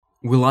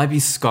Will I be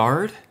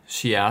scarred?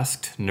 She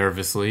asked,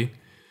 nervously.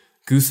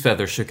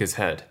 Goosefeather shook his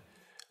head.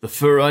 The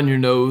fur on your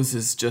nose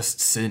is just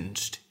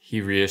singed,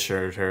 he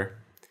reassured her.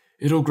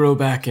 It'll grow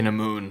back in a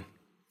moon.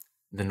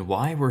 Then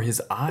why were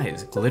his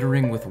eyes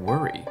glittering with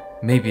worry?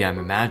 Maybe I'm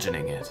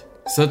imagining it.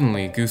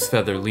 Suddenly,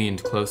 Goosefeather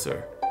leaned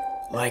closer.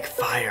 Like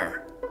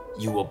fire,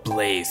 you will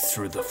blaze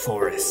through the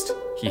forest,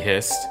 he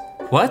hissed.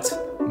 What?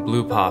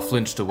 Bluepaw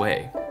flinched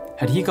away.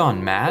 Had he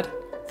gone mad?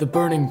 The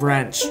burning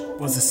branch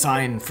was a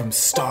sign from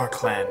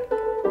StarClan.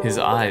 His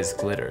eyes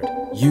glittered.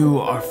 You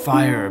are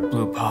fire,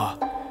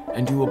 Bluepaw,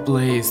 and you will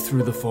blaze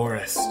through the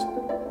forest.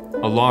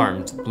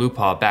 Alarmed,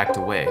 Bluepaw backed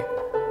away.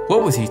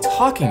 What was he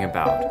talking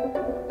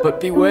about?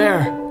 But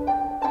beware!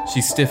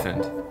 She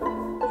stiffened.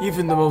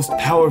 Even the most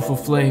powerful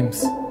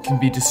flames can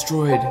be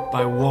destroyed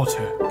by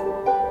water.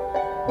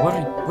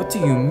 What do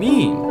you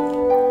mean?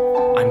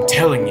 I'm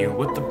telling you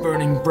what the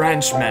burning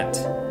branch meant,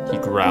 he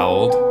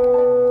growled.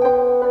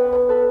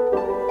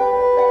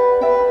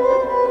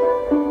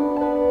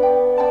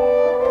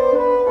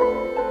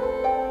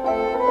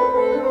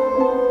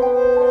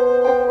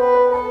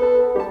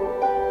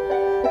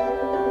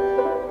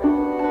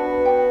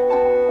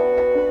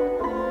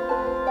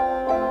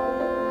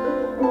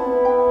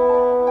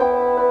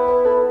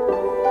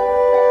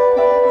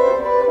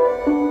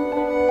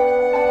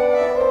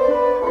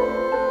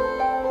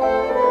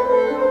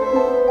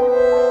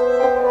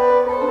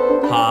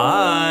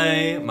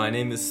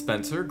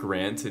 Spencer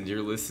Grant, and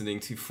you're listening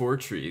to Four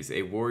Trees,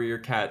 a Warrior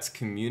Cats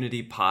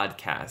community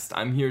podcast.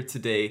 I'm here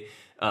today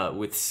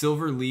with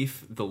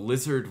Silverleaf, the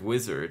Lizard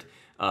Wizard,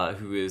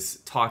 who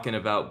is talking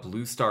about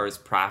Blue Star's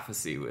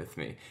Prophecy with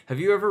me. Have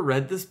you ever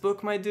read this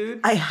book, my dude?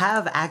 I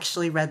have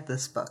actually read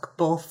this book,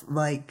 both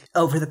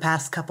over the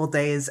past couple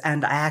days,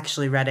 and I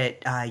actually read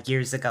it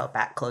years ago,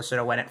 back closer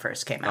to when it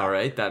first came out. All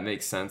right, that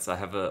makes sense. I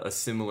have a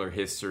similar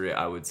history,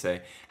 I would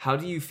say. How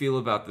do you feel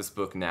about this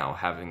book now,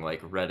 having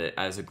read it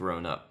as a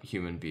grown-up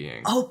human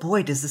being? Oh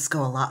boy, does this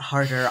go a lot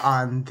harder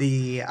on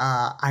the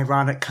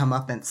ironic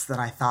comeuppance than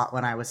I thought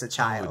when I was a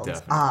child. Oh,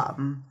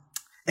 definitely.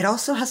 It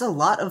also has a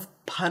lot of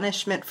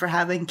punishment for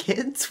having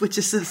kids, which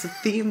is a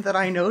theme that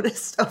I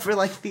noticed over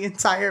the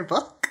entire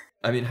book.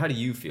 I mean, how do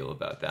you feel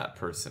about that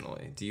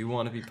personally? Do you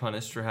want to be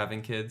punished for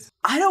having kids?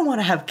 I don't want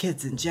to have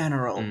kids in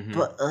general,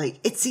 but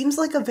it seems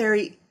like a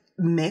very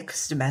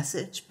mixed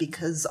message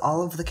because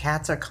all of the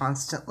cats are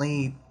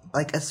constantly,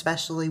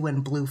 especially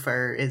when Blue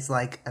Fur is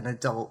an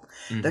adult,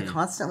 they're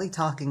constantly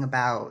talking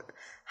about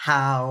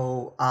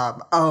how,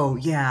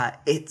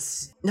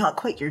 it's not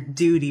quite your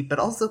duty, but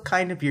also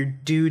kind of your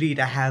duty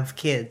to have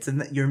kids,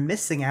 and that you're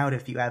missing out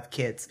if you have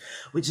kids,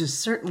 which is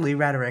certainly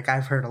rhetoric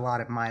I've heard a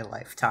lot in my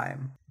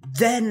lifetime.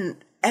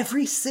 Then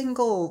every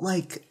single,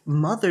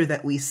 mother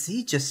that we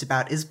see just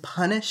about is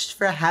punished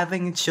for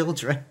having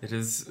children. It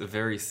is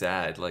very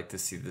sad, to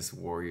see this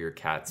warrior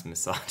cat's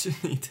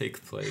misogyny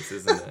take place,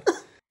 isn't it?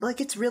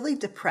 It's really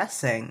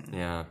depressing.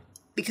 Yeah.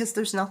 Because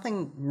there's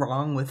nothing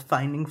wrong with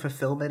finding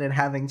fulfillment and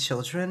having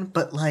children,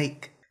 but,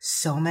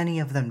 so many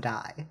of them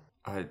die.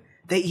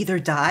 They either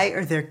die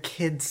or their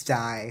kids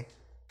die.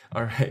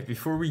 All right,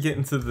 before we get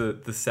into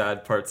the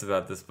sad parts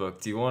about this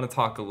book, do you want to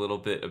talk a little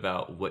bit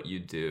about what you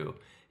do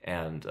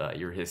and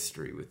your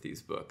history with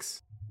these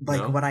books?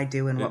 What I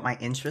do and what my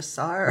interests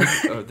are?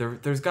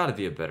 There's got to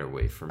be a better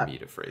way for me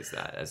to phrase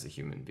that as a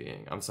human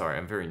being. I'm sorry,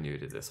 I'm very new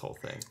to this whole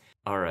thing.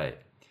 All right,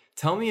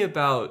 tell me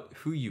about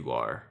who you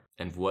are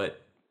and what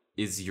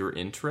is your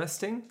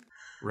interesting,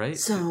 right?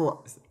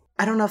 So,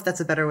 I don't know if that's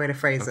a better way to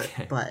phrase it,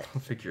 but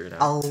I'll figure it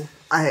out.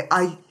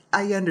 I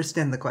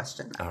understand the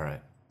question now. All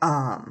right.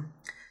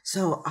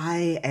 So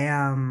I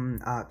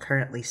am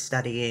currently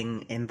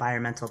studying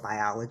environmental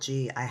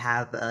biology. I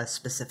have a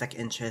specific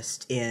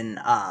interest in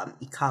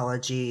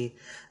ecology,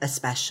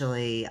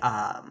 especially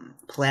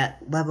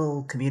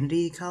plant-level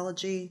community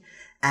ecology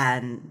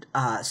and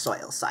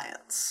soil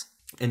science.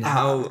 And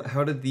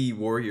how did the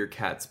Warrior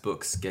Cats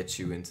books get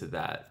you into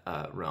that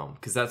realm?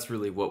 Because that's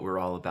really what we're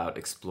all about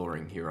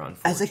exploring here on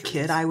Four As a Trees.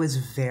 kid, I was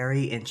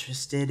very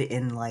interested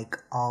in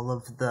all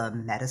of the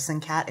medicine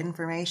cat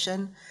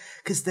information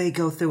because they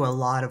go through a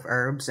lot of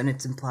herbs and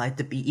it's implied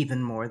to be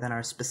even more than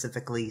are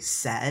specifically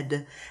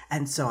said.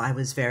 And so I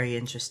was very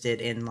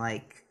interested in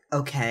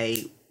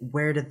okay,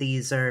 where do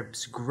these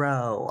herbs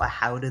grow?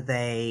 How do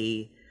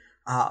they,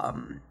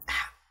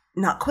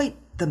 not quite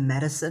the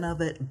medicine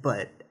of it,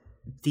 but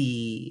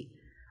the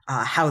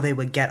how they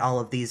would get all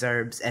of these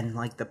herbs and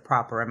the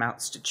proper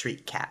amounts to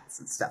treat cats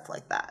and stuff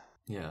like that.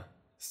 Yeah,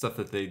 stuff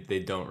that they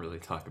don't really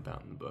talk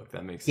about in the book.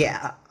 That makes sense.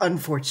 Yeah,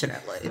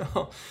 unfortunately.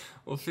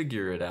 We'll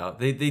figure it out.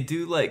 They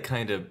do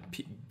kind of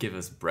give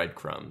us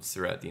breadcrumbs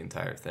throughout the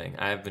entire thing.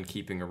 I have been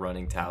keeping a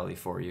running tally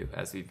for you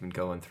as we've been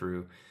going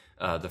through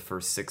the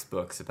first 6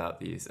 books about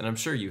these, and I'm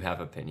sure you have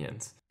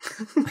opinions.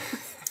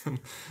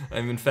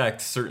 I'm in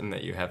fact certain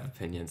that you have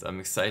opinions.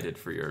 I'm excited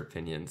for your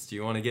opinions. Do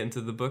you want to get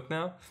into the book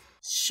now?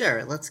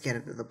 Sure, let's get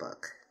into the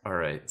book. All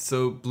right.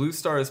 So Blue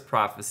Star's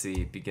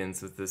prophecy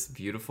begins with this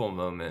beautiful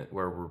moment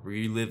where we're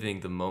reliving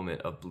the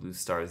moment of Blue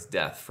Star's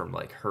death from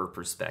like her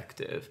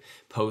perspective,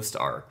 post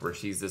arc, where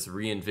she's this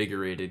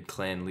reinvigorated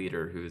clan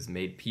leader who has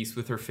made peace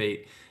with her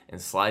fate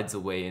and slides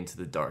away into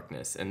the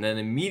darkness. And then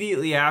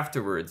immediately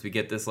afterwards, we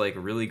get this like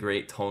really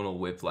great tonal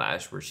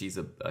whiplash where she's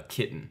a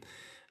kitten.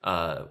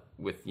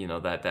 With, you know,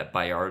 that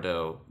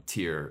Bayardo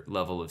tier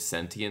level of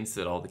sentience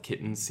that all the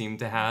kittens seem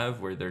to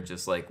have, where they're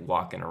just like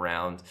walking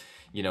around,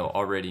 you know,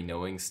 already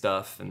knowing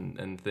stuff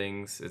and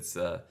things. It's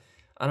I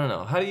don't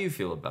know. How do you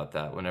feel about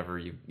that whenever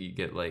you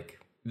get like,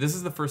 this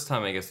is the first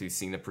time I guess we've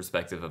seen the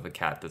perspective of a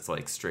cat that's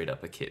like straight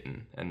up a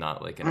kitten and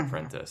not like an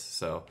apprentice.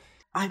 So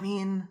I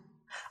mean,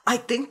 I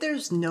think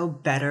there's no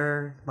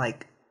better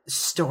like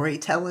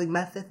storytelling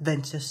method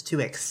than just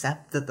to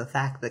accept that the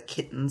fact that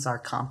kittens are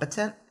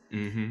competent.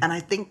 Mm-hmm. And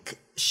I think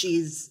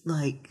she's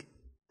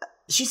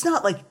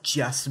not like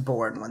just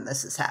born when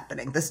this is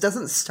happening. This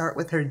doesn't start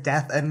with her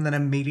death and then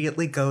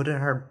immediately go to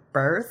her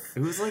birth. It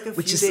was like a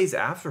few days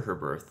after her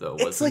birth, though,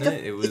 wasn't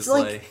it? It was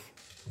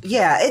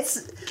yeah,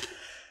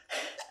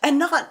 and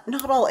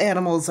not all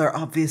animals are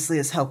obviously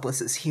as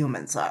helpless as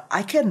humans are.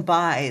 I can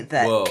buy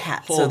that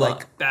cats are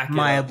like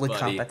mildly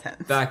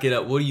competent. Back it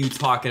up. What are you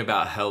talking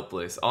about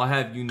helpless? I'll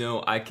have you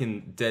know I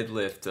can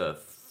deadlift a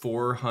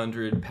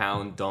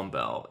 400-pound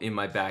dumbbell in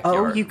my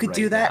backyard. Oh, you could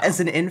do that as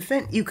an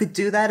infant? You could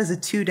do that as a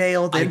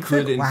 2-day-old infant? I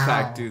could, in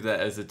fact, do that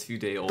as a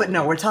 2-day-old. But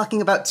no, we're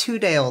talking about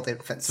 2-day-old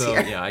infants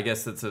here. So, yeah, I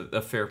guess that's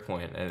a fair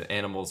point.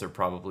 Animals are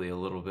probably a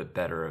little bit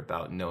better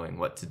about knowing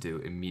what to do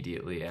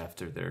immediately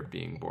after they're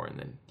being born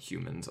than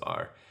humans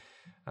are.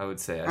 I would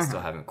say I still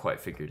haven't quite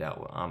figured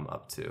out what I'm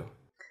up to,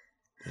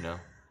 you know?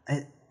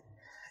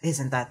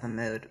 Isn't that the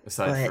mood?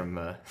 Aside from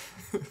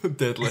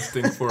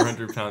deadlifting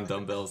 400-pound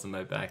dumbbells in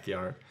my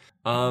backyard.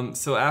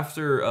 So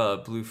after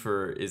Blue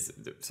Fur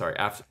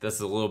after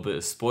that's a little bit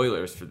of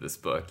spoilers for this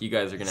book. You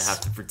guys are gonna have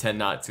to pretend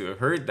not to have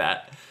heard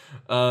that.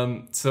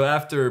 So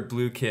after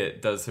Blue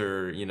Kit does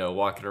her, you know,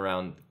 walking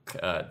around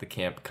the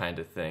camp kind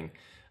of thing,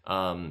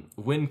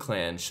 Wind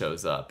Clan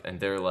shows up and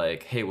they're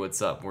like, "Hey, what's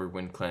up? We're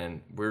Wind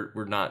Clan.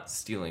 We're not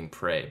stealing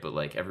prey, but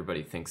like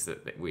everybody thinks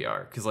that we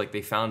are, because like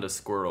they found a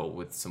squirrel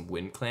with some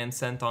Wind Clan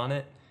scent on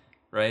it."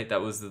 Right?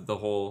 That was the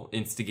whole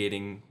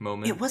instigating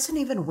moment. It wasn't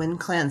even Wind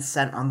Clan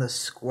scent on the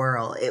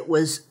squirrel. It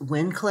was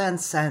Wind Clan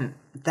scent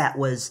that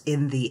was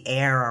in the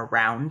air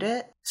around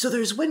it. So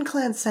there's Wind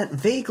Clan scent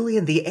vaguely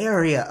in the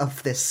area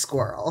of this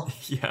squirrel.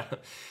 Yeah.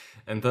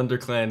 And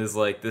ThunderClan is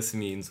like, this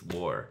means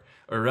war.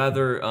 Or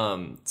rather,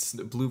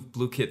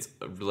 Blue Kit's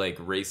like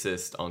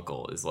racist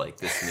uncle is like,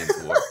 this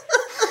means war.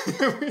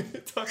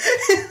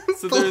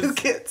 So Blue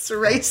Kit's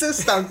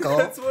racist uncle.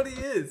 That's what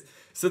he is.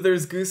 So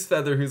there's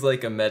Goosefeather, who's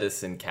like a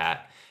medicine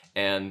cat,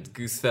 and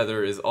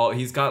Goosefeather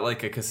he's got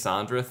like a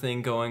Cassandra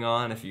thing going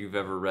on, if you've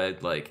ever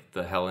read like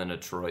the Helena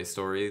Troy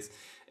stories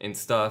and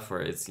stuff,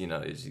 where it's, you know,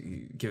 it's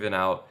giving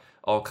out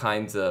all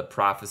kinds of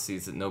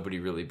prophecies that nobody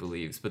really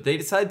believes. But they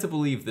decide to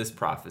believe this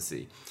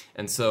prophecy.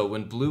 And so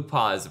when Blue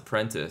Paw is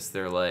apprenticed,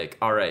 they're like,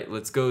 all right,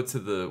 let's go to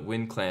the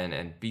Wind Clan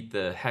and beat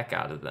the heck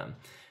out of them.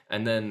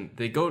 And then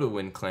they go to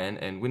Wind Clan,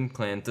 and Wind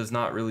Clan does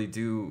not really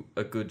do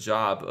a good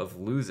job of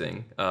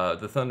losing.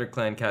 The Thunder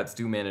Clan cats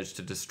do manage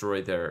to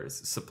destroy their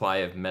supply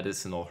of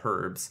medicinal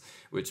herbs,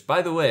 which,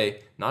 by the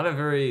way, not a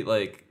very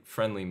like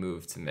friendly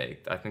move to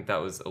make. I think that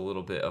was a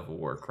little bit of a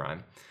war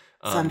crime.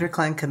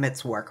 ThunderClan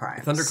commits war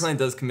crimes. ThunderClan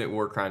does commit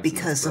war crimes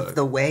because of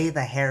the way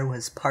the hair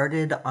was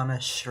parted on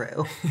a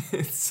shrew.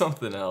 It's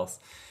something else.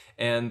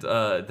 And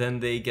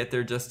then they get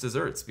their just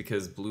desserts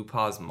because Blue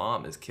Paw's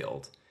mom is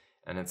killed.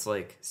 And it's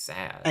like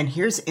sad. And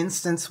here's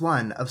instance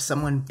 1 of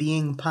someone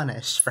being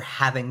punished for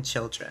having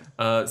children.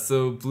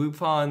 So Blue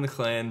Paw and the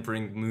clan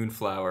bring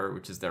Moonflower,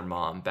 which is their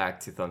mom,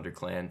 back to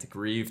ThunderClan to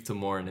grieve, to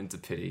mourn, and to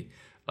pity.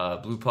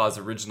 Blue Paw's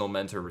original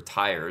mentor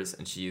retires,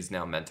 and she is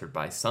now mentored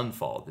by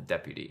Sunfall, the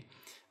deputy.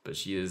 But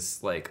she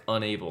is like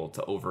unable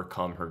to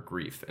overcome her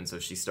grief, and so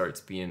she starts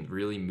being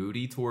really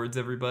moody towards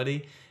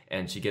everybody,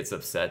 and she gets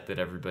upset that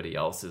everybody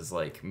else is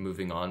like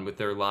moving on with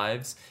their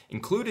lives,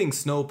 including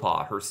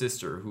Snowpaw, her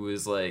sister, who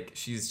is like,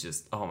 she's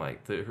just, oh my,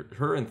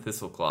 her and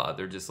Thistleclaw,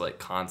 they're just like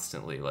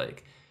constantly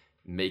like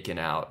making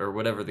out, or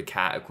whatever the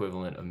cat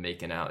equivalent of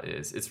making out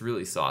is. It's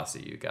really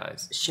saucy, you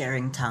guys.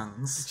 Sharing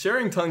tongues.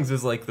 Sharing tongues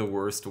is like the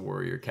worst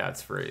warrior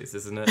cat's phrase,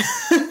 isn't it?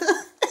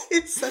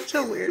 It's such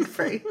a weird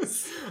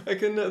phrase.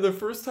 The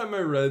first time I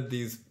reread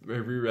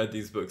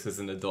these books as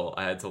an adult,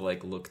 I had to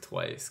like look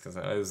twice because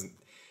I was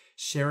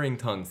sharing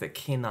tongues. That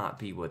cannot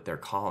be what they're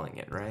calling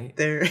it, right?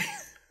 They're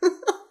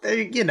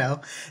you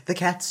know, the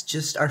cats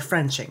just are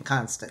Frenching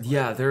constantly.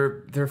 Yeah,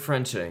 they're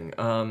Frenching.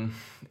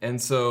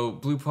 And so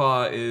Blue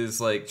Paw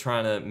is like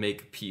trying to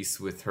make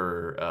peace with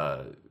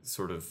her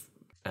sort of,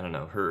 I don't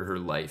know, her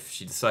life.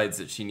 She decides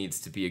that she needs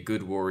to be a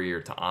good warrior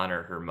to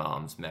honor her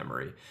mom's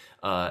memory.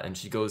 And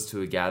she goes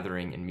to a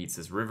gathering and meets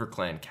this River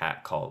Clan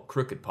cat called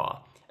Crooked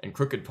Paw. And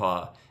Crooked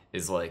Paw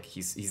is like,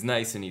 he's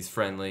nice and he's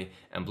friendly,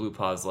 and Blue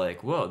Paw's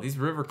like, whoa, these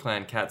River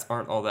Clan cats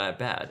aren't all that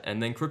bad.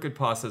 And then Crooked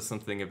Paw says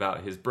something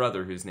about his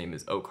brother, whose name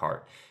is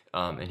Oakheart,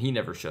 and he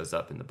never shows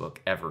up in the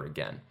book ever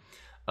again.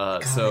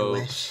 God, I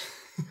wish.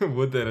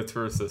 Would that it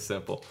were so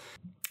simple.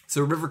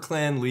 So River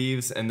Clan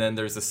leaves, and then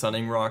there's the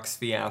Sunning Rocks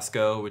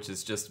fiasco, which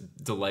is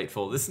just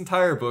delightful. This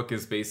entire book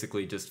is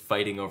basically just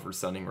fighting over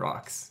Sunning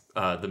Rocks,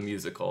 the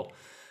musical.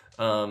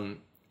 And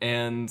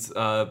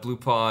Blue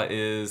Paw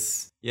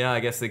is,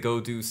 I guess they go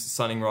do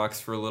Sunning Rocks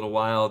for a little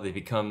while. They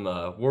become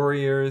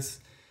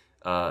warriors.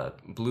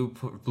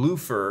 Blue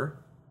Fur,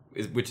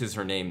 which is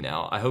her name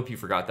now. I hope you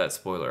forgot that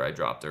spoiler I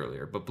dropped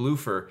earlier. But Blue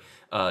Fur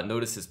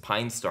notices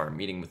Pine Star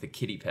meeting with a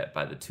kitty pet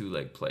by the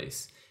two-leg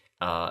place.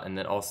 And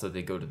then also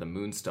they go to the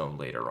Moonstone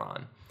later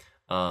on.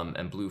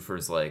 And Blue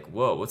Fur's like,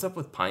 whoa, what's up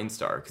with Pine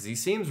Star? Because he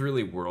seems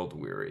really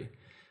world-weary.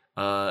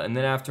 And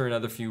then after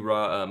another few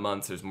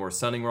months, there's more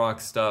Sunning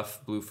Rock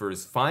stuff. Blue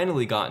Fur's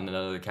finally gotten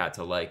another cat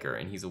to like her,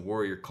 and he's a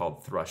warrior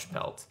called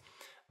Thrushpelt.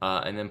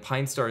 And then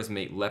Pine Star's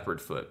mate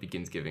Leopardfoot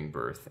begins giving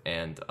birth,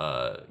 and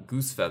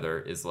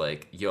Goosefeather is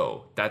like,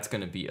 yo, that's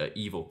going to be an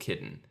evil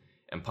kitten.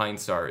 And Pine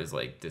Star is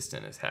like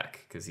distant as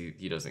heck, because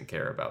he doesn't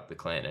care about the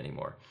clan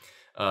anymore.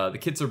 The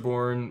kids are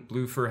born.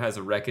 Blue Fur has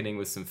a reckoning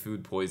with some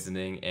food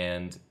poisoning,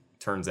 and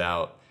turns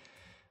out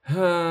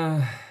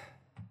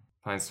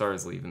Pine Star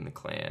is leaving the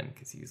clan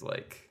because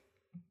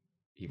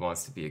he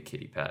wants to be a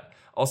kitty pet.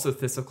 Also,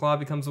 Thistleclaw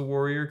becomes a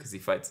warrior because he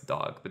fights a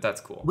dog, but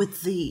that's cool.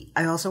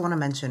 I also want to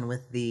mention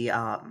with the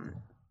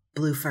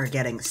Blue Fur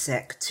getting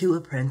sick, 2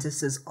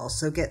 apprentices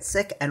also get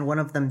sick, and one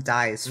of them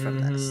dies from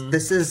this.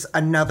 This is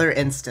another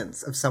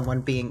instance of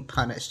someone being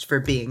punished for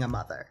being a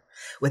mother,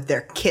 with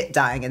their kit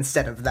dying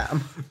instead of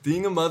them.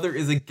 Being a mother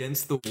is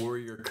against the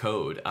warrior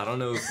code. I don't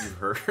know if you've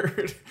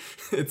heard.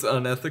 It's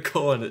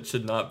unethical and it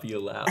should not be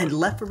allowed. And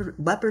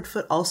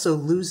Leopardfoot also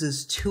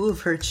loses 2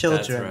 of her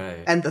children. That's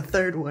right. And the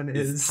third one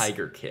is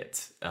Tiger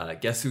Kit.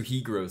 Guess who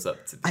he grows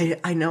up to be?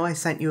 I know I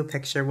sent you a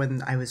picture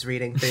when I was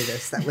reading through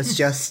this that was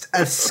just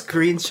a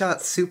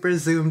screenshot super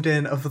zoomed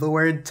in of the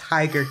word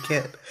Tiger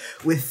Kit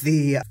with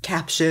the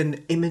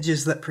caption,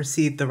 images that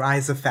precede the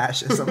rise of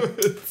fascism.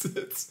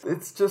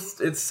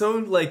 It's so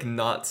like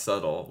not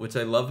subtle, which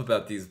I love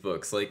about these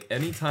books. Like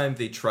anytime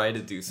they try to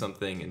do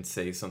something and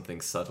say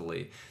something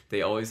subtly,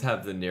 they always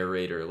have the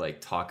narrator like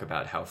talk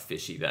about how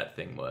fishy that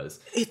thing was.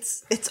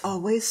 It's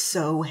always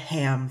so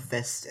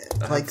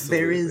ham-fisted. Like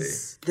there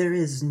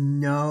is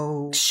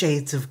no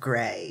shades of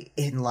gray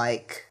in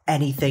like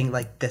anything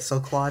like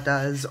Thistleclaw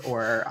does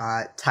or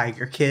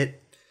Tiger Kit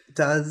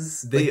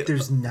does.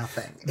 There's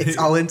nothing. It's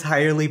all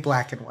entirely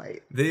black and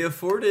white. They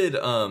afforded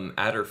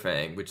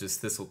Adderfang, which is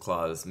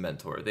Thistleclaw's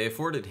mentor, they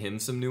afforded him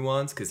some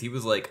nuance because he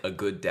was like a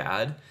good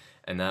dad.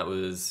 And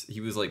he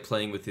was like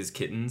playing with his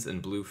kittens,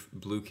 and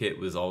Blue Kit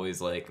was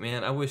always like,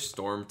 man, I wish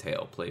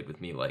Stormtail played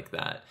with me like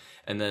that.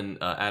 And then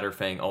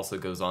Adderfang also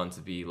goes on to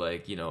be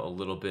like, a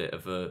little bit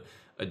of a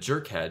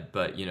jerkhead,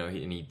 but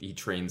he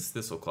trains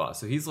Thistleclaw.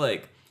 So he's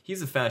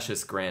a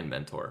fascist grand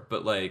mentor,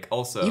 but like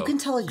also you can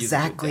tell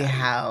exactly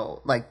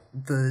how like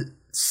the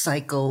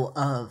cycle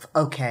of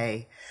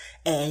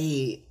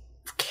a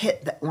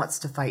kit that wants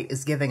to fight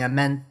is given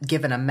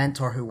a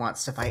mentor who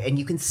wants to fight, and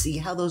you can see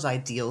how those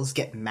ideals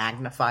get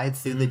magnified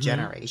through the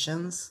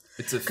generations.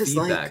 It's a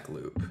feedback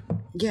loop.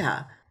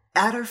 Yeah,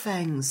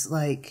 Adderfang's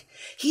like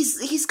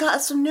he's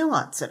got some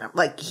nuance in him.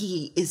 Like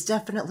he is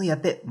definitely a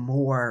bit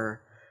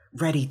more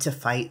ready to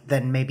fight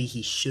than maybe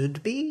he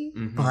should be,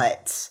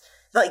 but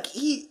like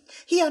he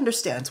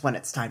understands when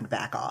it's time to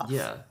back off.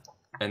 Yeah,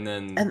 and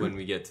when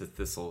we get to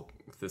Thistle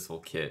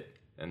Kit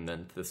and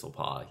then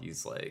Thistlepaw,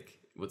 he's like,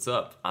 what's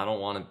up?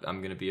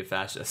 I'm gonna be a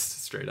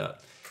fascist straight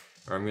up.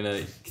 Or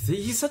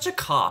he's such a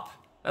cop.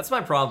 That's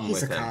my problem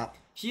with him. He's a cop.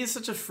 He is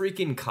such a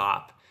freaking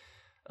cop.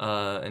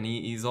 And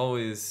he's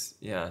always,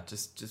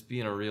 just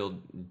being a real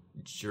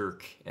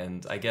jerk.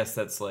 And I guess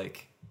that's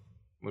like,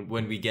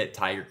 when we get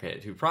Tiger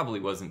Kit, who probably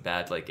wasn't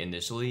bad like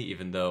initially,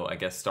 even though I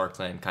guess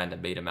StarClan kind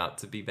of made him out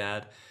to be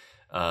bad.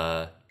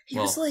 He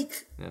was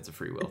like, that's a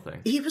free will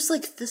thing. He was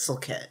like Thistle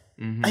Kit.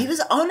 He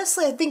was,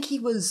 honestly, I think he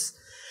was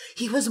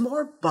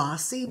more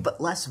bossy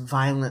but less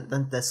violent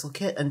than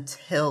Thistlecit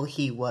until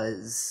he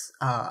was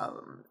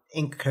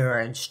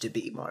encouraged to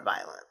be more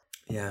violent.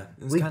 Yeah,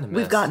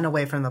 we've gotten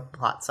away from the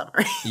plot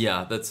summary.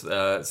 Yeah, that's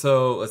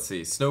so let's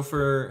see.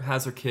 Snowfur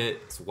has her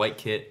kit. It's White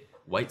Kit.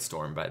 White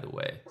Storm, by the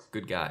way.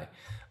 Good guy.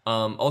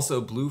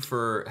 Also, Blue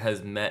Fur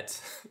has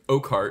met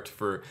Oakheart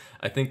for,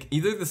 I think,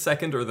 either the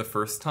second or the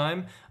first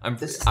time.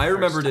 I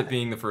remembered it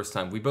being the first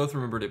time. We both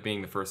remembered it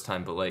being the first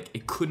time, but like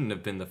it couldn't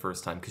have been the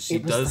first time because she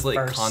does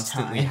like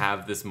constantly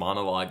have this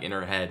monologue in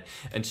her head,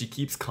 and she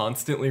keeps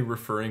constantly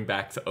referring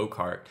back to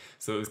Oakheart.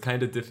 So it was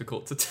kind of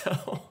difficult to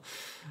tell.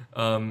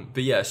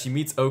 But yeah, she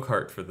meets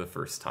Oakheart for the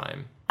first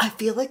time. I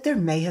feel like there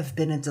may have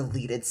been a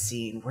deleted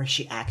scene where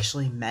she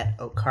actually met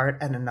Oakheart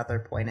at another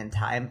point in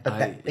time, but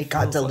that it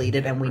got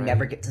deleted and we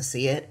never get to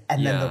see it.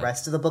 And then the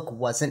rest of the book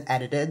wasn't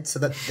edited so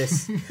that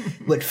this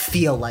would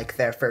feel like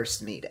their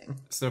first meeting.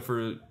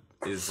 Snowfur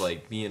is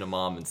like being a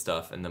mom and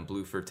stuff, and then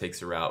Bloofer takes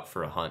her out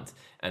for a hunt,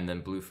 and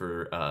then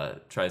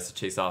Bloofer tries to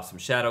chase off some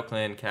Shadow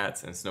Clan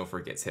cats, and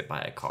Snowfur gets hit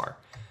by a car.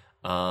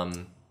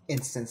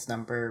 Instance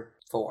number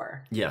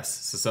 4. Yes,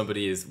 so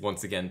somebody is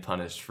once again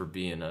punished for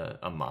being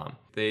a mom.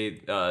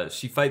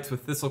 She fights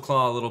with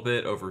Thistleclaw a little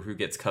bit over who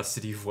gets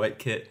custody of White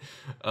Kit,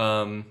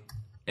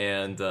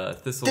 and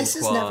Thistleclaw. This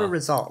is never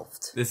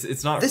resolved.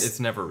 It's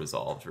never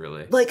resolved,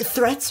 really. Like,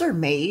 threats are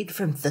made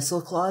from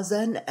Thistleclaw's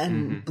end,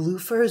 and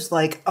Bloofer's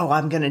like, oh,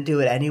 I'm gonna do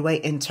it anyway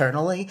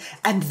internally,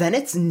 and then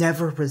it's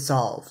never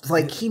resolved.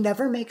 Like, he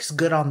never makes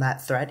good on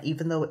that threat,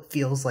 even though it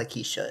feels like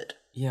he should.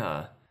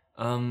 Yeah.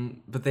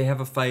 But they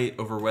have a fight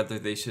over whether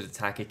they should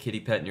attack a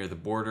kitty pet near the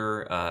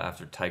border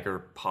after Tiger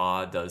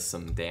Paw does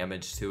some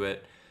damage to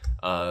it.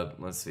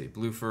 Let's see.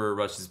 Bloofer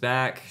rushes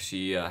back.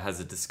 She has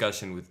a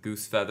discussion with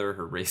Goosefeather,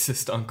 her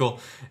racist uncle,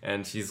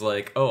 and she's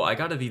like, oh, I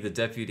gotta be the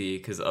deputy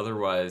because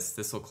otherwise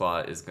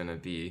Thistleclaw is gonna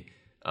be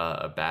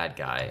a bad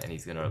guy and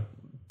he's gonna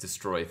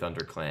destroy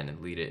ThunderClan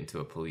and lead it into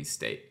a police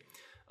state.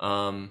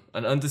 An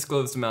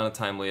undisclosed amount of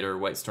time later,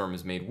 White Storm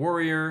is made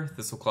warrior.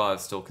 Thistleclaw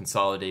is still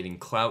consolidating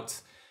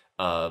clout.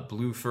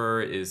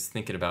 Bloofer is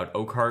thinking about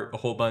Oakheart a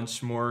whole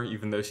bunch more,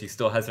 even though she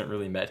still hasn't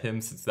really met him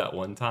since that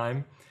one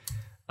time.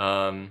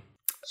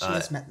 She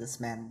has met this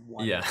man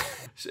once. Yeah.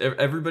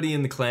 Everybody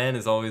in the clan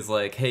is always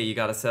like, hey, you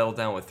gotta settle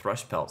down with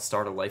Thrushpelt,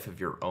 start a life of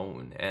your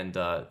own. And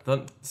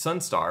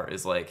Sunstar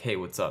is like, hey,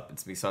 what's up?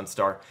 It's me,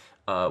 Sunstar.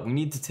 We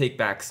need to take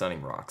back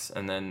Sunning Rocks.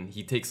 And then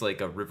he takes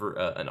like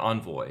an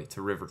envoy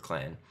to River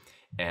Clan.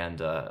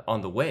 And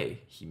on the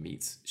way, she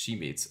meets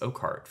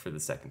Oakheart for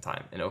the second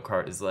time. And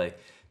Oakheart is like,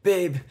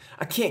 babe,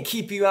 I can't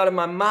keep you out of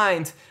my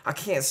mind. I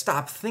can't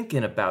stop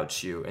thinking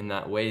about you, in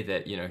that way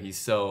that, he's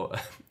so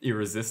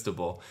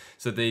irresistible.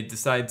 So they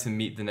decide to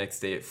meet the next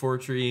day at Four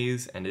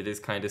Trees, and it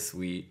is kind of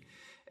sweet.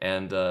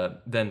 And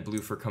then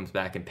Bloofer comes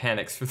back and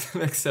panics for the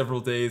next several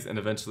days and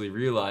eventually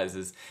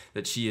realizes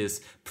that she is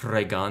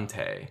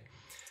pregante.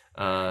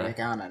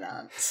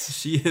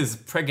 She is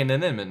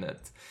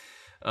pregnant.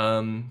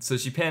 So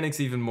she panics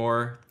even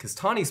more because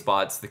Tawny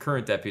Spots, the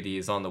current deputy,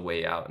 is on the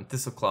way out, and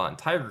Thistleclaw and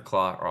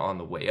Tigerclaw are on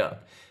the way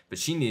up. But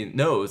she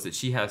knows that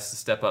she has to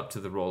step up to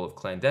the role of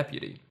clan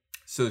deputy.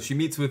 So she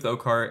meets with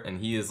Oakheart, and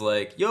he is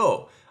like,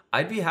 yo,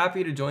 I'd be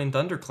happy to join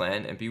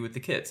ThunderClan and be with the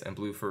kids. And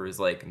Bloofer is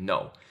like,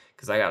 no,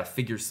 because I gotta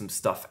figure some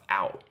stuff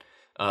out.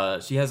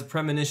 She has a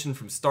premonition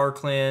from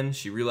StarClan.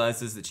 She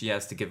realizes that she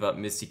has to give up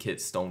Misty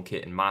Kit, Stone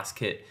Kit, and Moss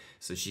Kit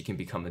so she can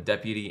become a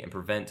deputy and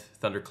prevent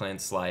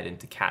ThunderClan's slide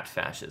into cat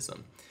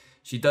fascism.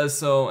 She does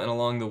so, and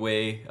along the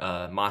way,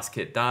 Moss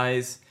Kit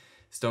dies.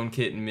 Stone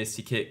Kit and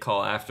Misty Kit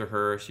call after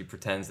her. She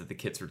pretends that the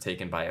kits were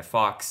taken by a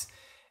fox.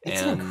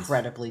 It's an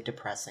incredibly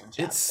depressing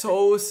chapter. It's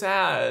so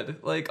sad,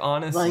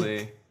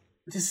 honestly.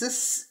 This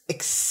is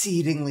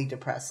exceedingly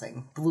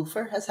depressing.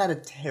 Bloofer has had a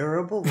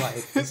terrible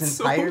life this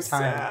entire time.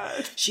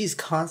 Sad. She's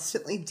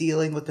constantly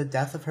dealing with the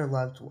death of her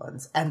loved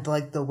ones. And,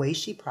 the way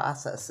she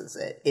processes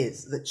it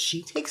is that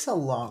she takes a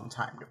long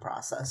time to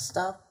process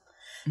stuff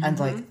and,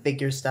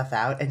 figure stuff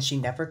out. And she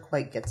never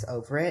quite gets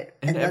over it.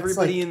 And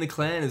everybody in the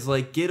clan is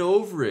like, get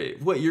over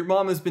it. What, your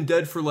mom has been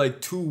dead for,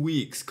 2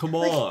 weeks. Come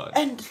on.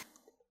 And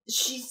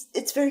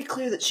it's very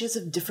clear that she has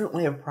a different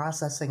way of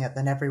processing it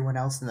than everyone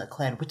else in the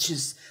clan, which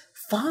is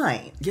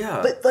fine.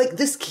 Yeah. But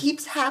this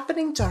keeps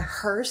happening to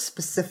her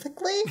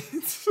specifically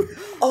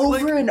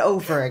over and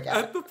over again.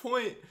 At the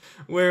point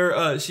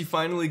where she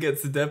finally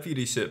gets the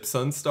deputyship,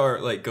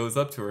 Sunstar goes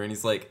up to her and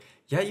he's like,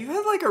 yeah, you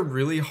had a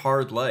really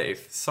hard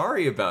life.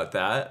 Sorry about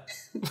that.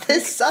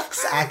 This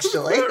sucks,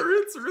 actually.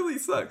 It's really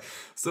sucks.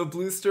 So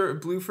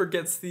Bloofer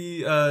gets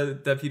the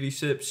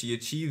deputyship. She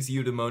achieves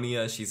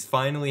eudaimonia. She's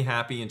finally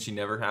happy and she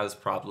never has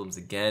problems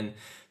again.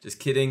 Just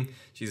kidding.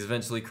 She's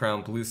eventually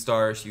crowned Blue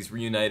Star. She's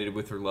reunited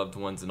with her loved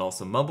ones and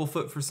also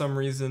Mumblefoot for some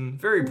reason,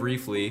 very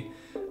briefly.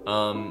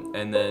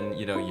 And then,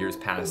 years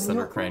pass,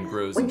 ThunderClan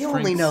grows and shrinks.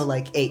 When you only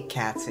know 8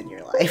 cats in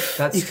your life,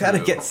 you gotta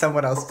get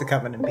someone else to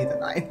come in and be the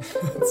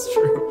 9th. That's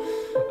true.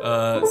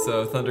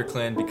 So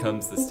ThunderClan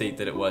becomes the state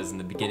that it was in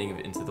the beginning of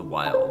Into the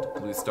Wild.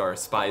 Blue Star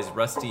spies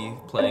Rusty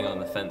playing on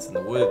the fence in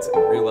the woods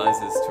and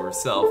realizes to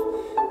herself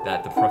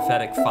that the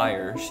prophetic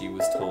fire she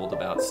was told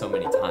about so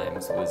many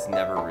times was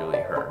never really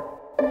her.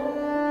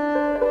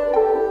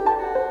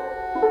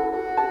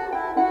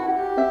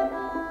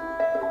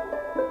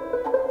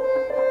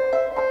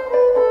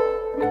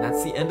 And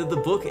that's the end of the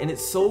book, and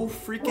it's so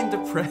freaking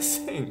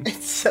depressing.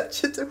 It's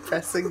such a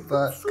depressing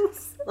book.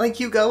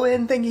 You go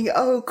in thinking,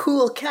 oh,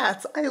 cool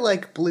cats, I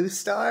like Blue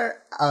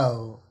Star.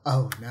 Oh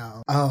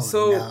no.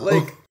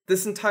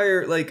 This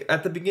entire,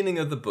 at the beginning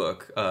of the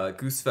book,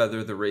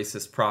 Goosefeather, the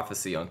racist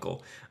prophecy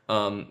uncle,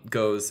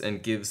 goes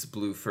and gives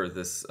Bloofer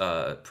this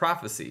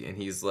prophecy, and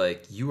he's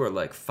like, you are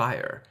like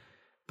fire,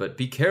 but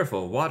be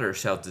careful, water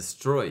shall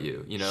destroy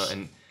you,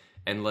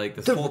 and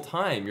this whole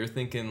time you're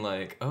thinking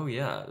oh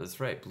yeah, that's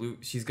right,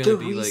 she's gonna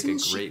be a great leader. The reason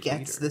she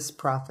gets this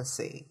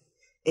prophecy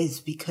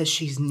is because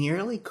she's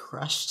nearly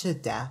crushed to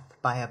death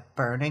by a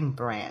burning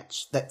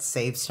branch that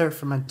saves her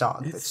from a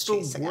dog that's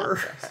chasing after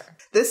her.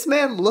 This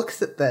man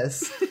looks at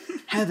this,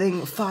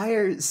 having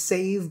Fire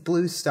save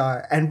Blue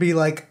Star and be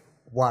like,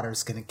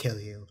 water's gonna kill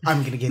you.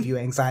 I'm gonna give you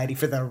anxiety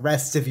for the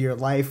rest of your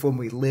life when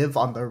we live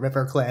on the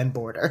River Clan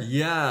border.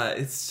 Yeah,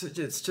 it's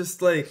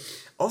just like,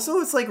 also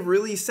it's like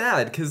really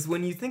sad because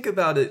when you think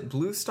about it,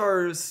 Blue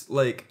Star's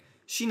like,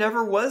 she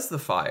never was the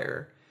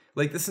Fire.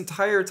 Like this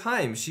entire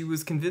time she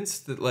was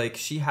convinced that like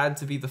she had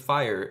to be the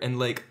Fire, and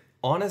like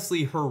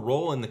honestly her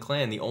role in the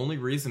clan, the only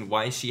reason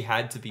why she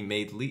had to be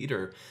made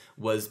leader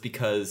was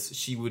because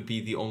she would be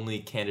the only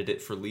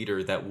candidate for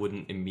leader that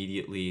wouldn't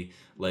immediately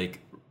like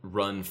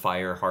run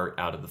Fireheart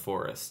out of the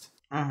forest.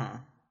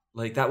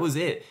 Like that was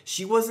it.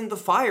 She wasn't the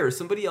Fire.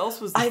 Somebody else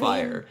was the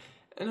Fire.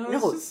 And I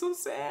was just so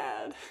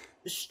sad.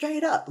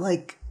 Straight up,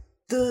 like,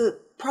 the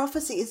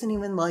prophecy isn't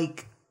even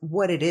like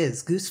what it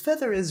is.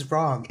 Goosefeather is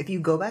wrong. If you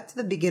go back to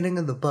the beginning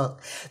of the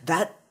book,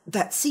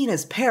 that scene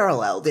is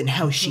paralleled in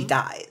how she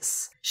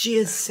dies. She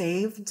is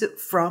saved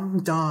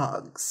from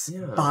dogs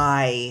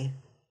by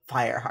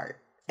Fireheart,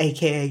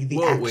 aka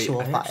the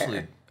actual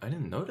Fire. I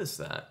didn't notice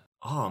that.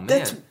 Oh man,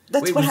 that's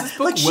wait, what was this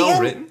book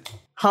well written?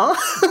 Huh?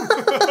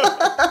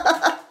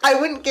 I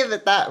wouldn't give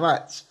it that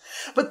much,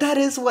 but that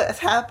is what's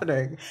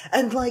happening.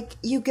 And like,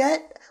 you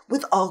get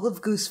with all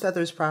of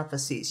Goosefeather's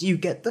prophecies, you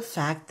get the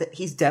fact that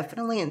he's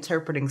definitely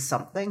interpreting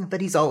something,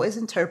 but he's always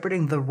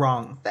interpreting the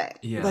wrong thing.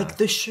 Yeah. Like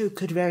the shoe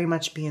could very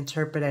much be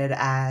interpreted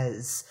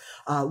as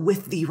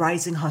with the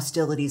rising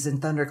hostilities in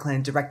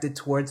ThunderClan directed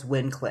towards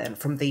WindClan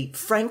from the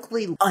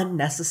frankly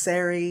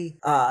unnecessary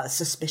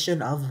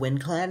suspicion of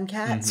WindClan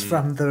cats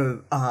from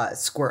the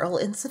squirrel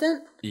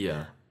incident.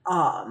 Yeah.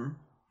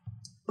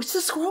 Which the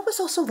squirrel was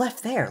also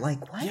left there.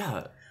 Like, what?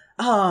 Yeah.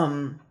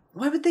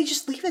 Why would they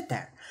just leave it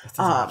there?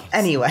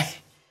 Anyway,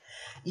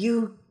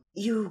 you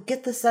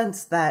get the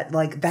sense that,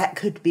 like, that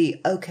could be,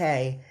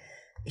 okay,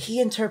 he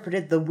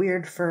interpreted the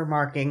weird fur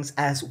markings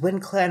as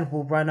WindClan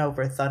will run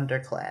over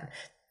ThunderClan.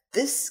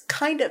 This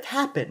kind of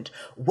happened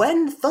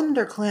when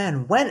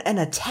ThunderClan went and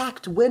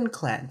attacked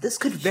WindClan. This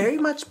could very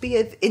much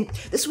be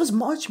this was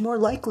much more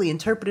likely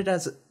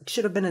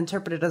should have been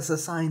interpreted as a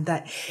sign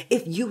that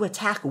if you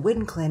attack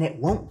WindClan, it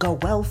won't go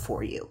well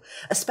for you.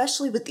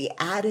 Especially with the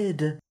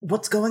added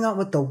what's going on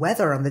with the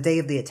weather on the day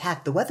of the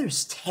attack. The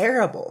weather's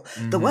terrible.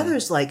 The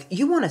weather's like,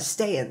 you want to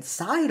stay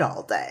inside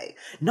all day,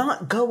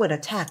 not go and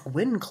attack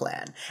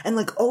WindClan. And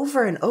like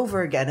over and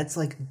over again, it's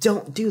like,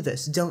 don't do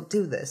this, don't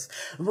do this.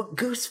 What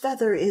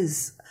Goosefeather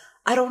is,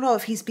 I don't know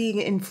if he's being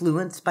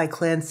influenced by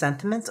clan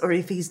sentiments or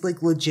if he's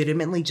like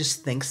legitimately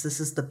just thinks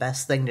this is the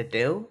best thing to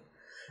do.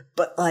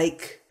 But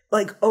like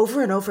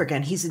over and over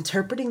again, he's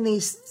interpreting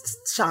these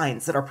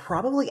signs that are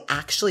probably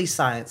actually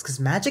signs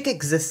because magic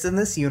exists in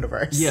this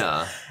universe.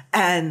 Yeah.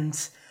 And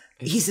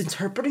he's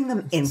interpreting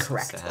them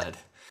incorrectly. So sad.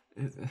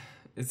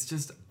 It's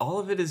just, all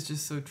of it is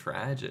just so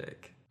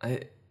tragic.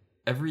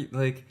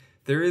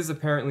 There is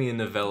apparently a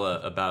novella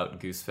about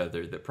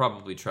Goosefeather that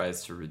probably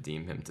tries to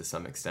redeem him to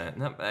some extent.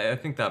 And I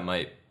think that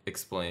might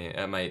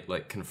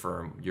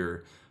confirm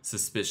your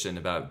suspicion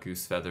about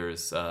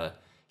Goosefeather's.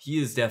 He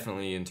is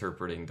definitely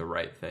interpreting the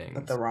right thing.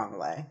 But the wrong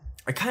way.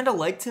 I kind of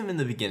liked him in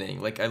the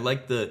beginning. Like, I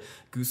liked the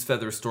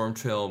Goosefeather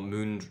Stormtrail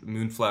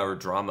Moonflower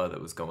drama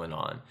that was going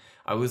on.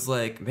 I was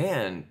like,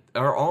 man,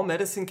 are all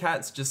medicine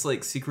cats just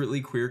like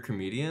secretly queer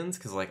comedians?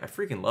 Because like, I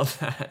freaking love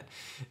that.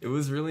 It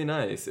was really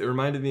nice. It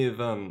reminded me of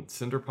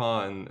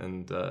Cinderpaw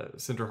and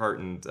Cinderheart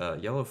and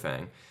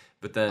Yellowfang.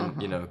 But then,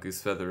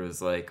 Goosefeather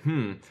is like,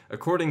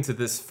 according to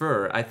this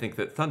fur, I think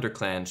that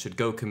ThunderClan should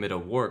go commit a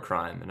war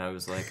crime. And I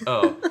was like,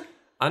 oh,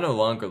 I no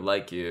longer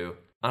like you.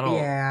 I don't.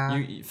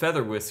 Yeah.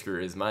 Feather Whisker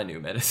is my new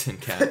medicine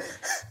cat.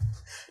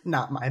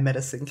 Not my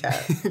medicine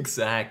cat.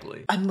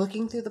 Exactly. I'm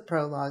looking through the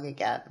prologue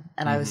again,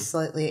 and I was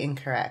slightly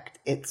incorrect.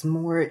 It's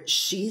more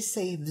she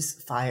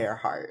saves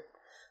Fireheart,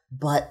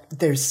 but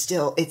it's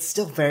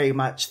still very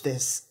much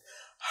this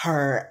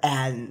her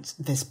and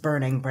this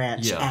burning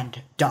branch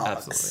and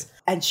dogs. Absolutely.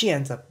 And she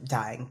ends up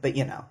dying, but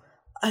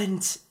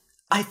And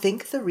I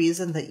think the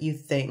reason that you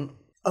think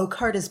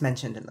Oakheart is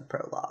mentioned in the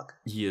prologue.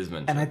 He is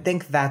mentioned. And I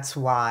think that's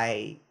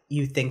why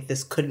you think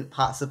this couldn't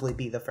possibly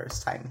be the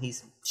first time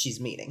she's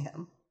meeting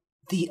him.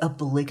 The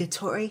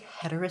obligatory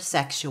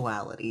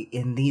heterosexuality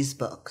in these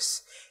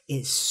books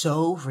is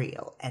so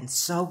real and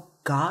so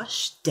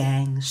gosh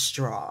dang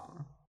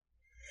strong.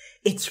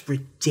 It's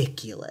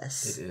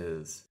ridiculous. It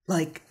is.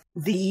 Like,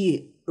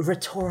 the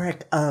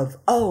rhetoric of,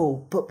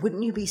 oh, but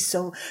wouldn't you be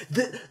so...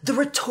 The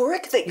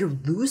rhetoric that you're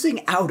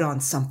losing out on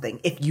something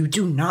if you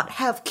do not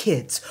have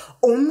kids,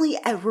 only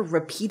ever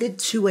repeated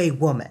to a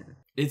woman.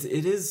 It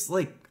is,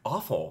 like,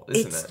 awful,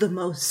 isn't it? It's the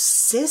most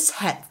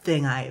cishet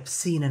thing I have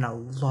seen in a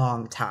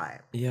long time.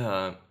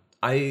 Yeah.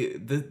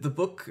 The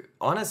book,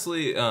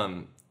 honestly,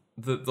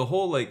 the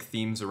whole, like,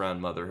 themes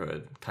around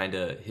motherhood kind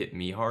of hit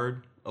me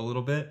hard a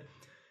little bit.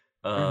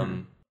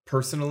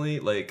 Personally,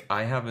 like,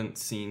 I haven't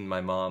seen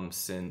my mom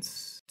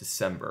since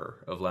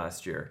December of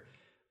last year.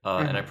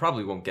 And I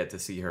probably won't get to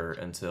see her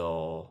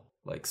until,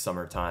 like,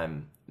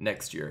 summertime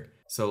next year.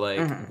 So,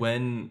 like,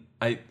 when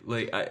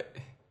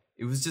it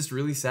it was just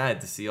really sad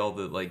to see all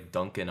the like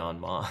dunking on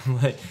Mom.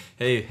 Like,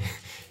 hey,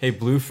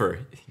 Bluefur,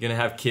 you gonna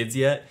have kids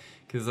yet?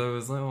 Because I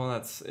was like, well,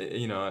 that's,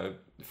 you know,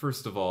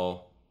 first of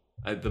all,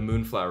 the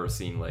Moonflower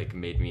scene like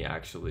made me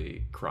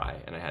actually cry,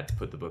 and I had to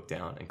put the book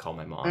down and call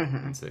my mom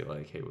and say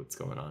like, hey, what's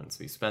going on? It's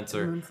me,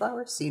 Spencer. The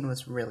Moonflower scene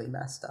was really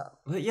messed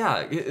up. But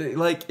yeah,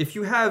 like if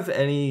you have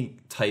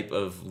any type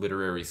of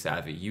literary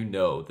savvy, you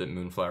know that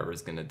Moonflower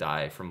is gonna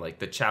die from like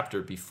the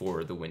chapter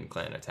before the Wind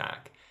Clan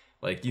attack.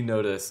 Like, you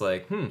notice,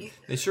 like,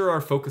 they sure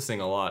are focusing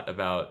a lot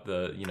about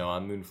the, you know,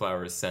 on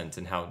Moonflower's scent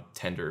and how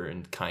tender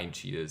and kind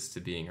she is to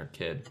being her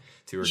kid,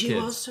 to her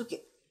kids.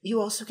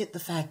 You also get the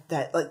fact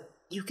that, like,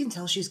 you can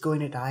tell she's going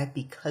to die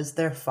because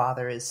their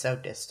father is so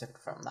distant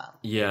from them.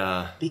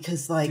 Yeah.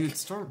 Because, like... Dude,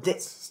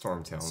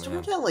 Stormtail, man.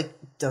 Stormtail, like,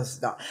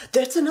 does not...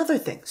 That's another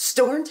thing.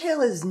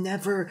 Stormtail is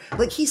never...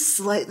 Like, he's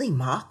slightly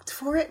mocked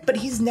for it, but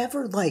he's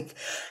never like,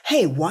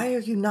 hey, why are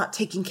you not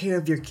taking care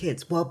of your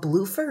kids? Well,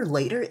 Bluefur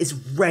later is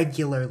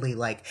regularly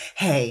like,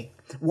 hey,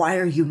 why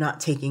are you not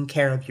taking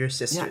care of your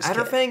sister's kid?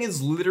 Adderfang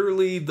is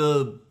literally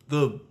the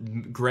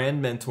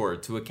grand mentor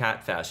to a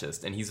cat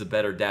fascist, and he's a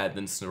better dad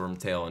than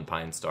Stormtail and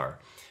Pine Star.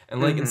 And,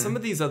 like, in some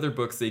of these other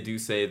books, they do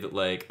say that,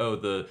 like, oh,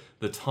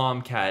 the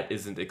tomcat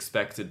isn't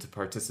expected to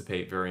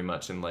participate very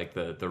much in, like,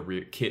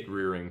 the kit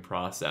rearing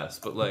process.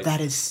 But, like...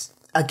 That is,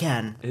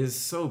 again... It is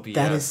so BS,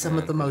 That is some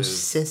of the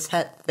most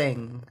cishet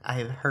thing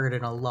I've heard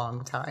in a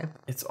long time.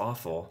 It's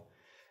awful.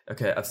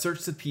 Okay, I've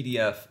searched the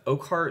PDF.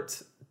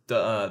 Oakhart,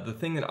 the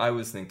thing that I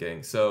was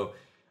thinking... So,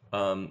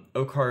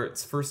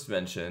 Oakhart's first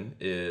mention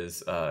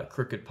is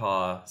Crooked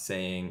Paw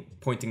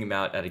pointing him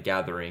out at a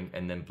gathering,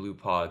 and then Blue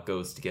Paw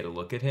goes to get a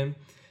look at him.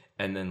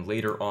 And then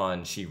later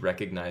on, she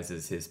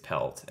recognizes his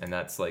pelt. And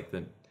that's like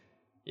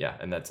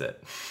and that's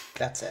it.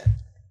 That's it.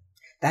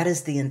 That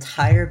is the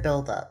entire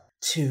build-up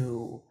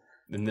to...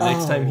 And the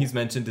next time he's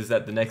mentioned is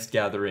at the next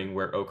gathering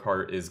where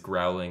Oakhart is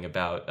growling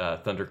about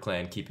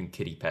ThunderClan keeping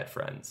kitty pet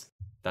friends.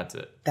 That's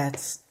it.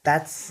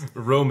 That's...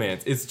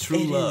 Romance. It's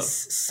true love. It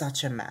is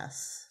such a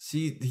mess.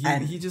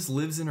 He just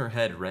lives in her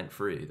head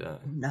rent-free.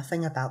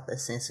 Nothing about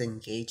this is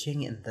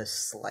engaging in the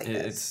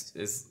slightest.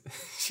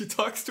 She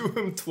talks to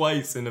him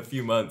twice in a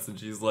few months, and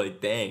she's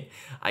like, dang,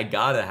 I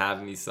gotta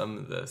have me some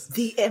of this.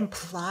 The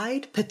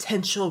implied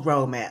potential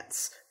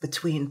romance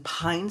between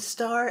Pine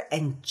Star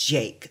and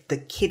Jake, the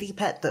kitty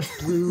pet that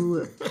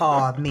Blue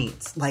Paw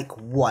meets, like,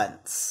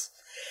 once.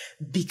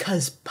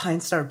 Because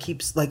Pine Star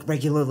keeps, like,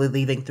 regularly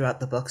leaving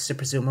throughout the books to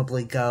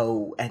presumably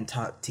go and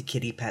talk to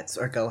kitty pets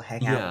or go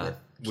hang out with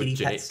kitty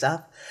pet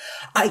stuff.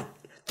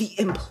 The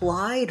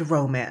implied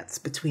romance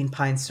between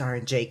Pine Star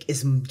and Jake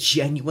is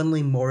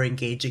genuinely more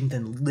engaging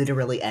than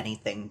literally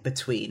anything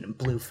between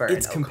Bluefur and Oakhart.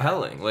 It's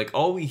compelling. Like,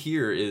 all we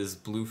hear is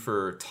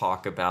Bluefur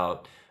talk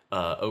about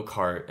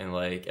Oakhart, and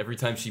like every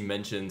time she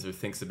mentions or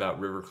thinks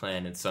about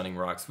RiverClan and Sunning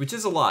Rocks, which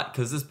is a lot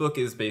because this book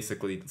is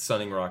basically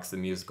Sunning Rocks the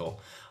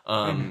musical.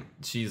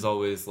 She's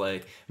always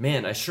like,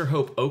 man, I sure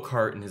hope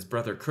Oakhart and his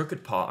brother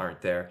Crooked Paw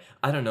aren't there.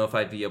 I don't know if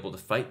I'd be able to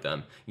fight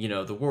them. You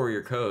know, the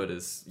warrior code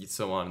is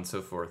so on and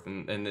so forth.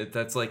 And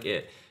that's like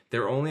it.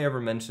 They're only ever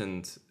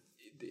mentioned...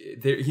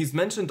 He's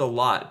mentioned a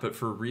lot, but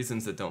for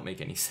reasons that don't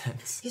make any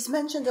sense. He's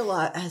mentioned a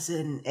lot as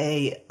in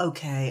I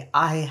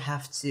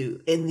have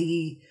to, in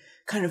the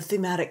kind of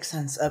thematic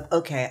sense of,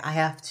 okay, I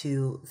have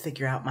to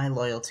figure out my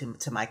loyalty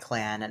to my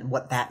clan and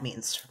what that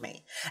means for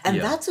me.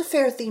 And that's a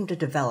fair theme to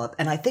develop.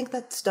 And I think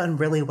that's done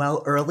really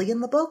well early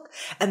in the book.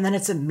 And then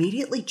it's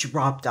immediately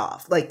dropped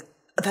off. Like,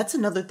 that's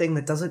another thing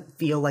that doesn't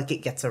feel like it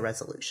gets a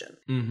resolution.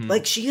 Mm-hmm.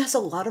 Like, she has a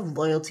lot of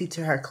loyalty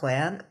to her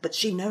clan, but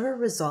she never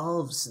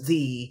resolves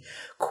the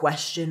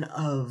question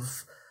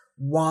of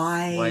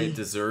why it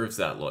deserves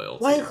that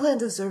loyalty. Why a clan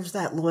deserves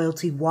that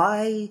loyalty,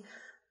 why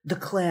the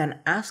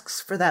clan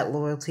asks for that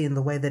loyalty in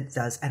the way that it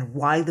does, and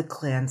why the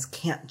clans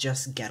can't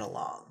just get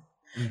along.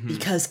 Mm-hmm.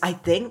 Because I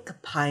think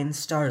Pine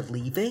Star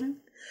leaving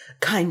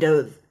kind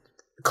of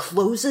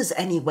closes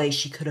any way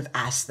she could have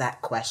asked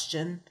that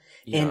question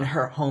in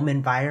her home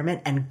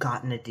environment and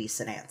gotten a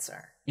decent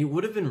answer. It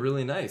would have been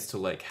really nice to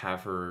like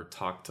have her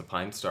talk to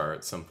Pine Star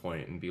at some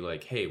point and be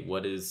like, hey,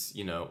 what does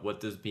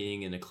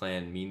being in a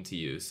clan mean to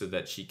you, so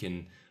that she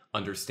can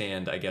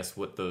understand, I guess,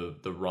 what the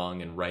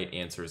wrong and right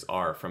answers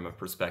are from a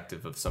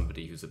perspective of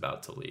somebody who's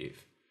about to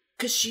leave.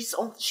 Because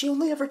she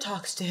only ever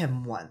talks to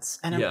him once,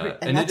 and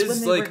and it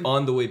is like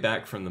on the way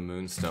back from the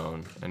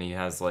Moonstone, and he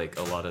has like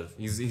a lot of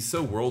he's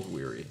so world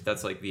weary.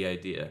 That's like the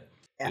idea.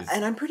 Yeah,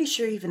 and I'm pretty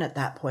sure even at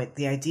that point,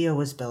 the idea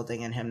was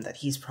building in him that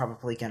he's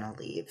probably gonna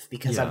leave,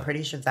 because I'm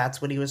pretty sure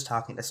that's what he was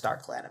talking to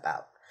StarClan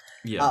about.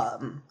 Yeah,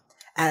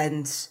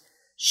 and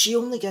she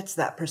only gets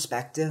that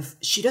perspective.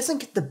 She doesn't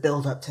get the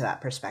build up to that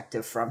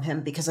perspective from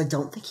him because I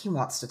don't think he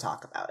wants to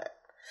talk about it.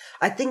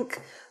 I think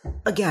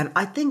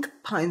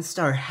Pine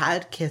Star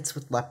had kits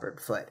with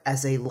Leopardfoot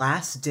as a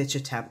last-ditch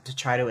attempt to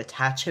try to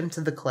attach him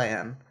to the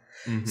clan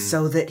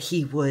so that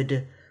he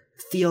would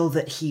feel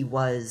that he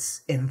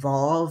was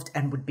involved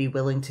and would be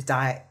willing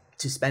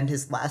to spend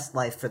his last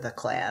life for the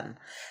clan,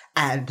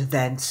 and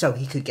then so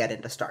he could get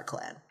into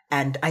StarClan.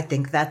 And I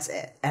think that's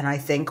it. And I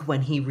think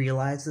when he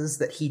realizes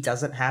that he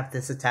doesn't have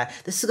this attack,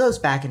 this goes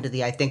back into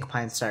the I think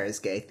Pine Star is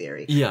gay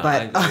theory. Yeah,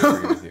 but I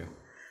agree with you.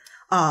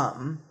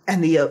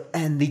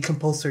 and the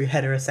compulsory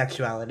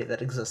heterosexuality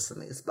that exists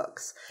in these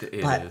books.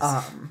 It but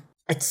is.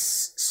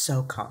 it's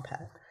so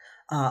compact.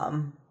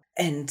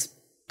 And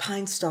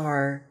Pine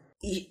Star,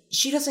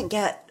 she doesn't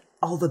get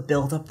all the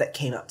buildup that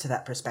came up to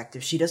that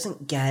perspective. She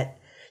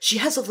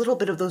has a little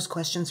bit of those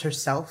questions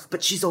herself,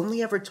 but she's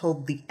only ever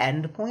told the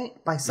end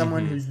point by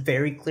someone who's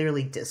very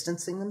clearly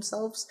distancing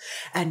themselves,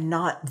 and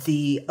not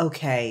the,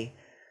 okay,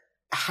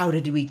 how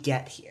did we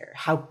get here?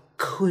 How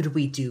could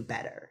we do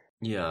better?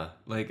 Yeah,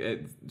 like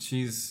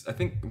she's, I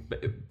think,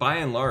 by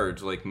and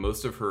large, like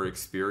most of her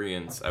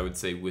experience, I would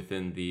say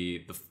within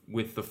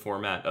with the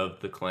format of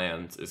the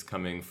clans is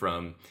coming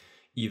from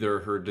either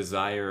her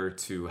desire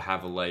to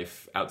have a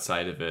life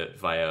outside of it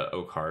via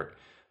Oakheart,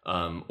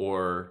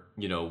 or,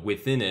 you know,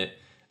 within it,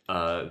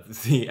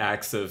 the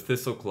acts of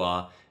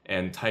Thistleclaw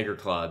and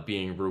Tigerclaw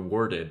being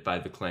rewarded by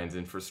the clan's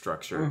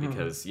infrastructure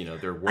because, you know,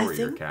 they're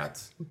warrior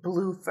cats.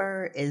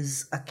 Bluefur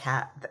is a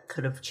cat that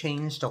could have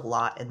changed a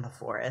lot in the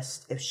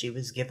forest if she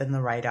was given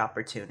the right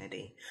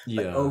opportunity.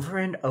 Yeah. But over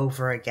and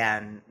over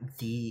again,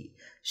 the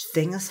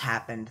things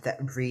happened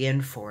that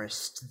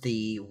reinforced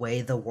the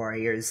way the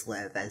warriors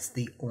live as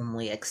the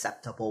only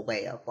acceptable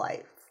way of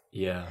life.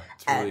 Yeah,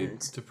 it's really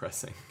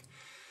depressing.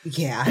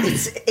 Yeah,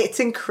 it's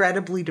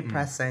incredibly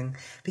depressing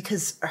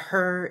because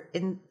her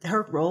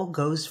role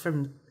goes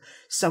from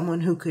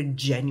someone who could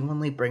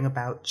genuinely bring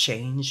about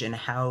change in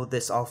how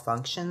this all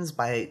functions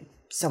by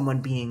someone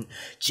being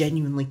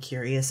genuinely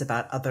curious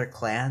about other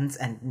clans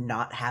and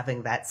not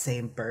having that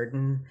same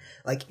burden,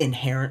 like,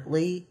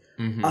 inherently,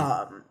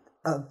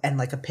 and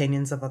like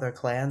opinions of other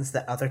clans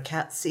that other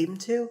cats seem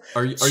to.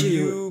 Are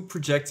you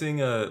projecting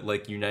a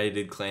like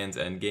United Clans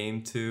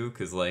endgame too?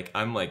 Because like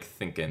I'm like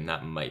thinking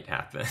that might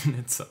happen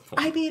at some point.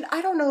 I mean,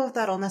 I don't know if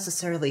that'll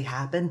necessarily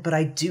happen, but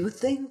I do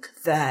think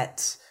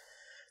that,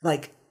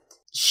 like,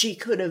 she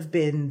could have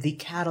been the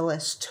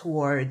catalyst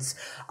towards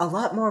a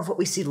lot more of what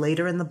we see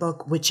later in the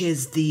book, which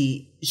is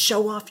the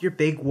show off your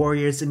big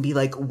warriors and be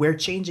like, we're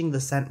changing the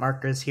scent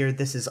markers here.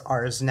 This is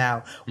ours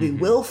now. We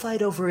will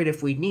fight over it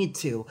if we need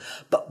to,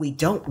 but we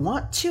don't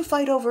want to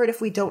fight over it if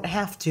we don't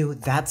have to.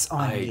 That's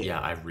on you. Yeah,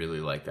 I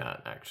really like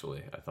that,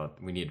 actually. I thought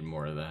we needed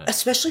more of that.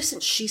 Especially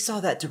since she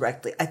saw that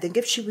directly. I think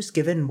if she was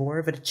given more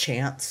of a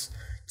chance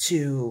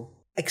to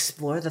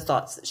explore the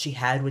thoughts that she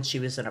had when she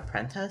was an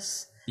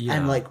apprentice,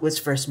 and like was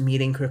first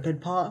meeting Crooked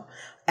Paw,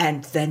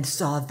 and then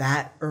saw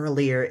that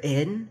earlier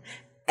in,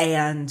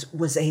 and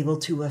was able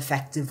to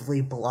effectively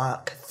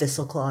block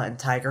Thistleclaw and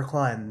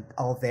Tigerclaw and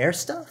all their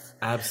stuff.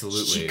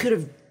 Absolutely. She could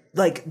have,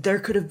 like, there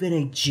could have been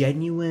a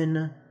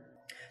genuine,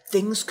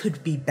 things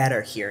could be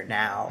better here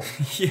now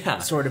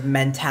sort of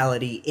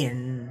mentality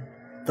in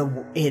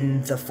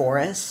the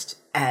forest.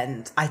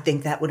 And I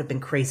think that would have been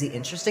crazy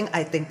interesting.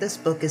 I think this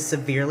book is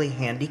severely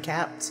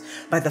handicapped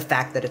by the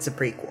fact that it's a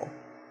prequel.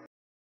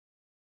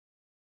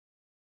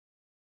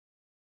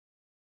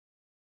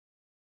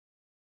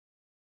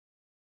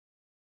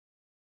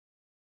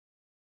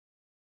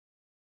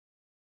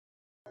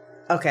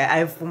 Okay, I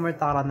have one more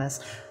thought on this.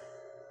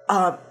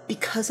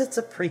 Because it's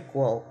a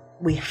prequel,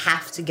 we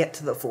have to get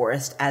to the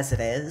forest as it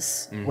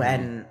is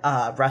when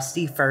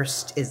Rusty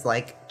first is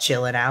like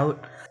chilling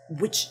out,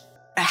 which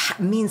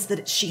means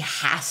that she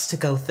has to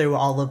go through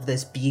all of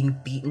this being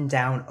beaten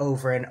down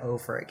over and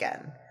over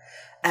again.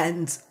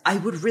 And I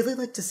would really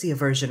like to see a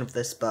version of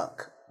this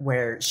book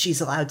where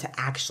she's allowed to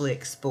actually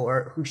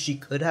explore who she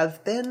could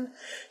have been,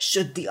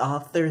 should the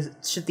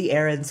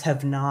Aarons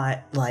have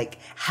not, like,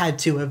 had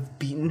to have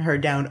beaten her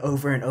down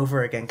over and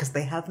over again, because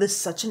they have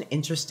such an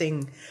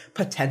interesting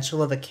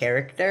potential of a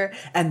character,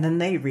 and then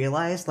they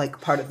realize,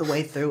 like, part of the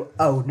way through,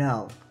 oh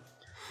no,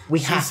 we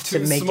have to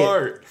make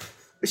smart.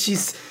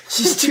 She's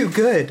too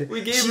good.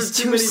 We gave She's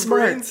her too many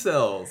brain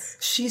cells.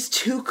 She's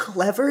too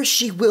clever.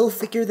 She will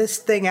figure this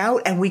thing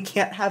out, and we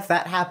can't have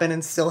that happen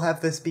and still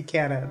have this be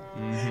canon.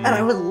 And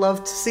I would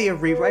love to see a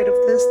rewrite of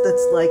this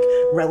that's like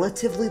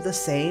relatively the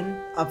same.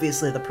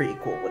 Obviously, the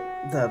prequel would,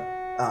 the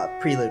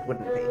prelude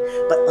wouldn't be,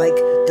 but like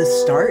the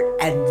start,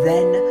 and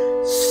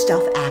then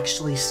stuff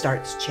actually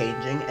starts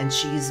changing, and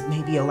she's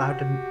maybe allowed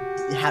to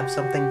have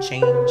something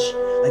change,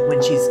 like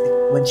when she's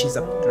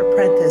an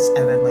apprentice,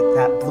 and then like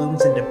that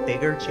blooms into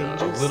bigger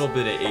changes. A little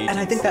bit of agency. And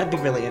I think that'd be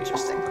really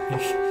interesting.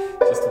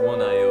 Just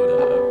one iota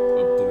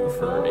of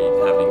Bluefur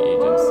having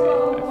agency, I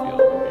feel.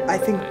 Would be really I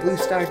think nice. Blue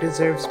Star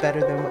deserves better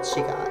than what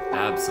she got.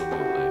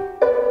 Absolutely.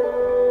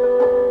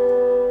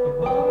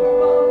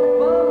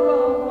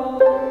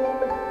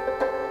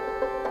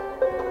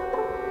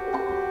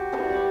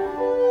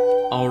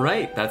 All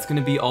right, that's going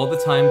to be all the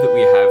time that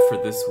we have for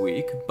this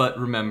week. But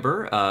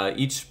remember,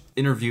 each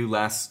interview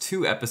last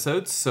 2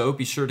 episodes, so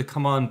be sure to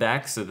come on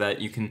back so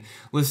that you can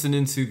listen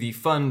into the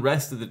fun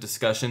rest of the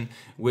discussion,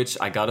 which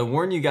I gotta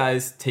warn you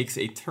guys, takes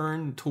a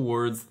turn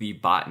towards the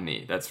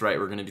botany. That's right,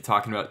 we're gonna be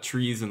talking about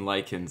trees and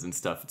lichens and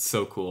stuff. It's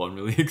so cool, I'm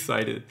really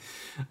excited.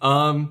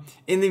 In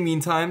the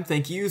meantime,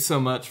 thank you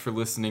so much for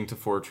listening to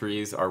Four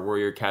Trees, our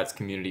Warrior Cats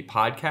community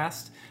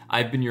podcast.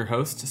 I've been your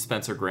host,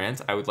 Spencer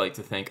Grant. I would like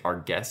to thank our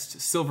guest,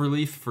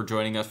 Silverleaf, for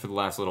joining us for the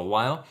last little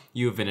while.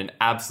 You have been an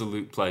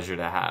absolute pleasure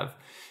to have.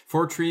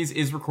 Four Trees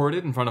is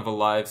recorded in front of a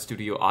live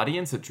studio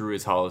audience at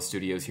Druids Hollow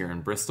Studios here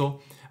in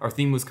Bristol. Our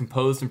theme was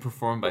composed and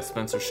performed by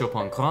Spencer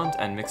Chopin-Grant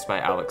and mixed by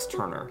Alex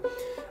Turner.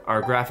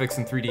 Our graphics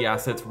and 3D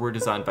assets were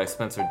designed by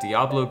Spencer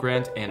Diablo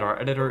Grant, and our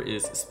editor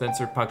is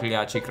Spencer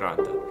Pagliacci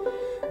Granta.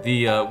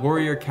 The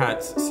Warrior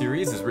Cats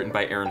series is written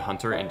by Aaron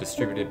Hunter and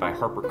distributed by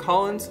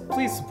HarperCollins.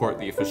 Please support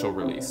the official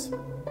release.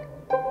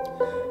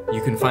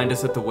 You can find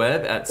us at the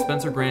web at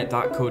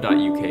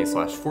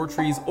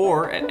spencergrant.co.uk/4trees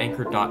or at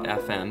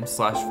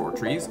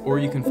anchor.fm/4trees, or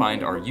you can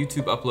find our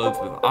YouTube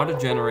uploads with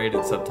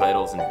auto-generated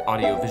subtitles and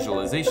audio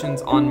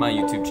visualizations on my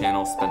YouTube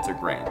channel, Spencer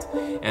Grant.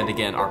 And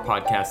again, our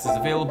podcast is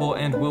available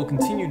and will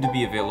continue to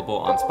be available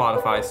on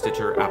Spotify,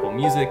 Stitcher, Apple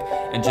Music,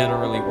 and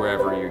generally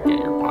wherever you get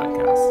your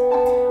podcasts.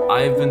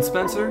 I have been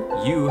Spencer,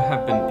 you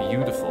have been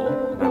beautiful,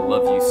 and I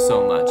love you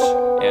so much.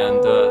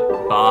 And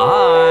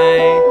bye!